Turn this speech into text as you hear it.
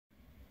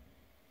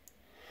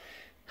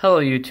Hello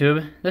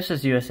YouTube, this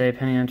is USA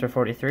Penny Enter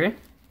 43,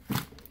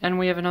 and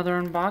we have another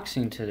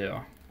unboxing to do.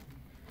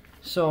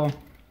 So,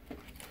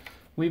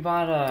 I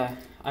bought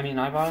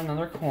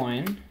another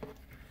coin,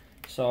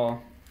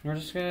 so we're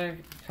just gonna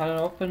cut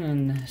it open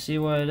and see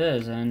what it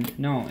is. And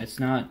no, it's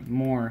not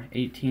more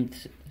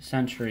 18th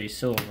century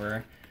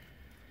silver,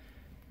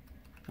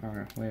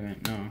 or wait a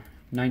minute, no,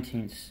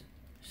 19th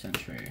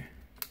century.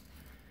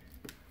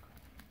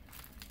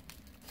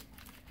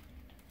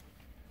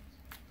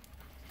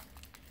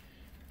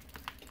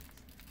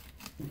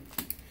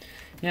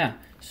 Yeah,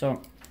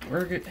 so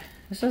we're good.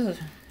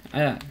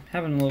 I'm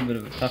having a little bit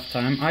of a tough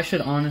time. I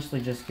should honestly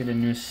just get a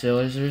new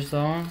scissors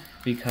though,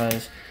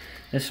 because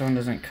this one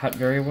doesn't cut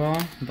very well.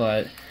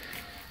 But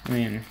I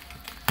mean,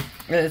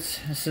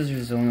 scissors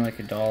is only like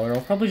 $1.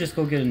 I'll probably just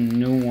go get a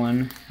new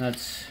one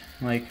that's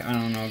like, I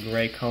don't know,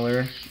 gray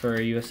color for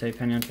a USA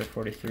Penny Enter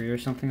 43 or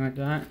something like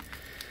that.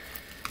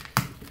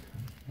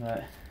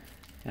 But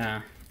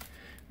yeah,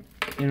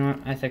 you know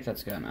what? I think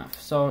that's good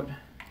enough. So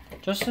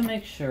just to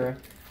make sure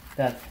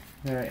that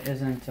there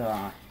isn't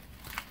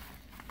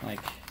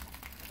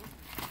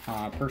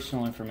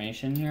personal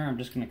information here, I'm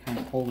just going to kind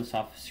of pull this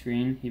off the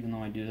screen, even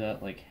though I do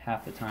that like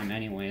half the time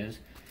anyways,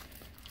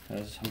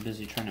 because I'm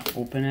busy trying to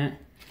open it,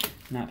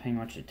 not paying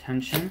much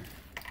attention.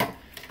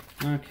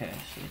 Okay,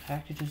 so the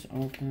package is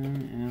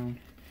open,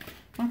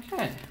 and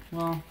okay,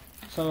 well,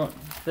 so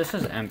this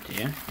is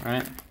empty,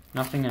 right?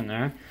 Nothing in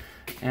there,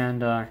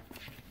 and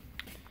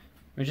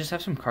we just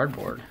have some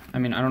cardboard. I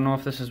mean, I don't know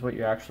if this is what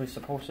you're actually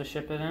supposed to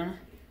ship it in.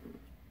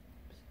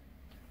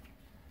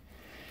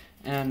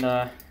 And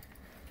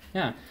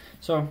yeah,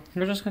 so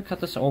we're just gonna cut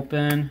this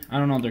open. I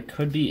don't know, there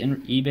could be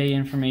eBay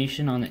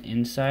information on the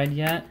inside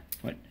yet.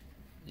 What?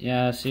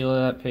 Yeah, seal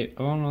of that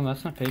paper. Oh no,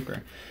 that's not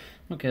paper.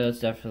 Okay, that's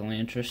definitely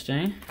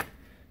interesting.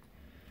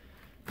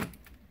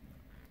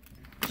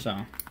 So,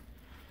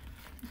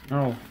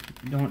 oh,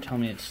 don't tell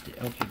me it's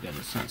okay. Good,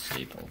 it's not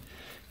stapled.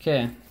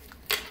 Okay,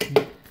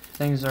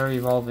 things are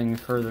evolving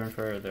further and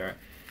further.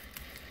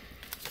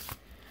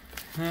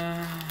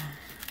 Let's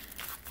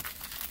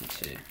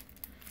see.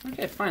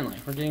 Okay, finally,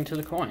 we're getting to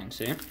the coin,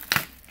 see?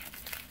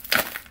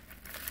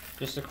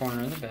 Just the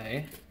corner of the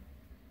bag.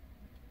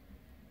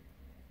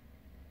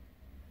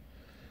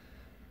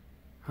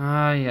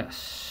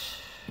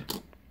 Yes.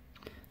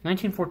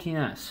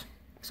 1914S.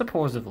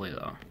 Supposedly,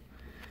 though.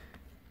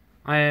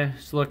 I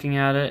was looking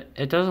at it.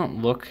 It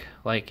doesn't look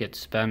like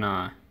it's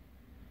been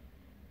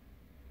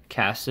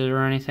casted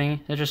or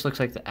anything. It just looks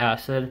like the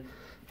acid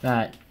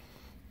that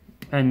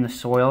in the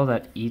soil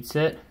that eats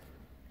it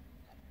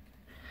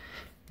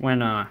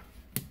when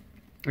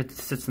it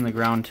sits in the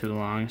ground too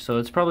long. So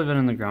it's probably been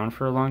in the ground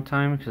for a long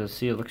time, because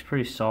see, it looks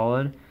pretty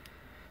solid.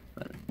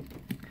 But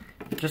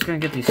I'm just gonna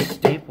get these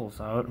staples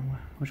out.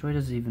 Which way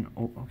does it even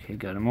okay,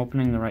 good. I'm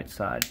opening the right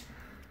side.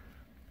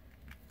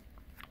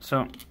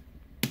 So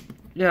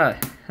yeah,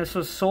 this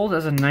was sold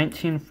as a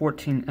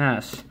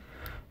 1914S,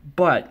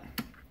 but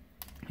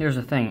here's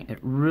the thing, it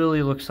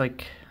really looks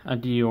like a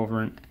D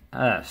over an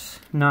S.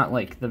 Not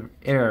like the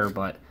air,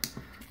 but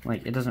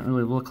like it doesn't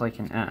really look like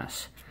an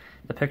S.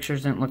 The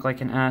pictures didn't look like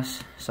an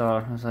S, so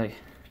I was like,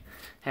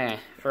 hey,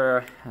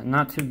 for a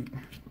not too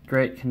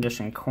great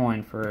condition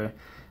coin for an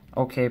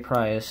okay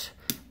price,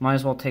 might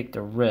as well take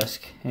the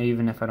risk,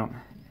 even if I don't,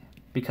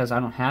 because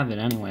I don't have it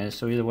anyways,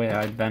 so either way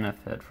I'd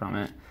benefit from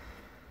it.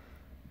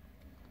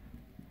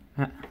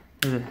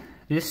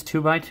 This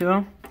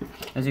 2x2,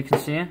 as you can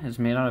see, is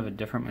made out of a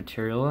different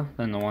material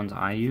than the ones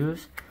I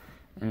use,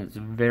 and it's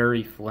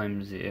very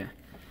flimsy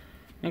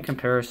in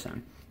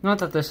comparison. Not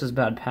that this is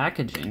bad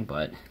packaging,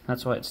 but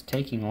that's why it's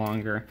taking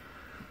longer.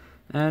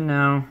 And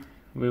now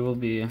we will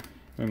be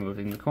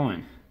removing the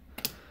coin.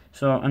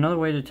 So another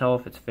way to tell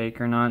if it's fake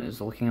or not is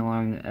looking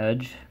along the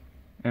edge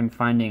and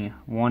finding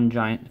one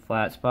giant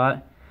flat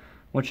spot,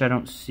 which I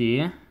don't see,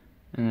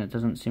 and it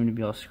doesn't seem to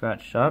be all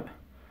scratched up.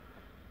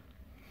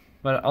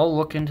 But I'll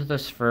look into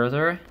this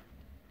further,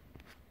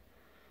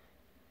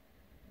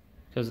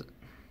 because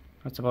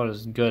that's about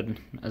as good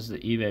as the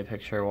eBay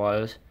picture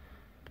was.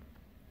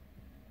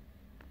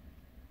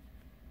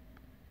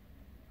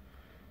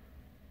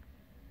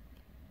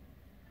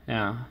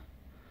 Yeah.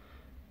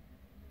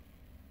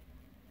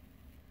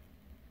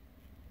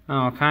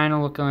 Oh, kind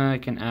of looking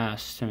like an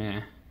S to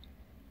me.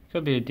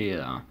 Could be a D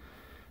though.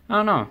 I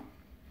don't know.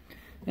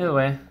 Either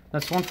way,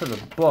 that's one for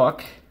the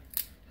book,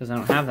 because I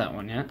don't have that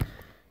one yet.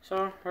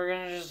 So we're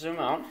gonna just zoom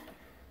out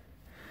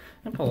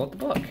and pull out the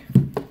book.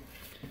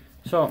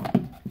 So,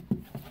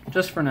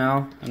 just for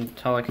now,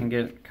 until I can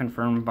get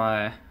confirmed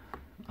by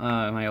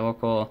my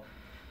local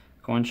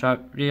coin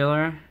shop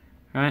dealer,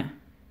 right?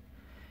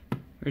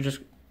 We're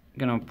just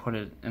gonna put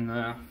it in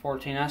the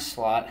 14S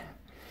slot.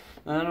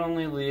 That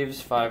only leaves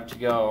 5 to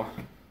go.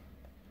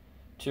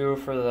 2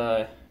 for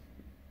the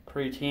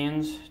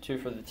pre-teens, 2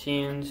 for the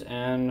teens,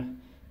 and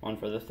 1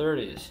 for the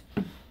 30s.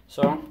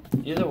 So,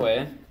 either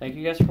way, thank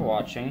you guys for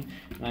watching,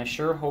 and I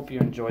sure hope you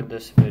enjoyed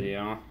this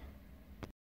video.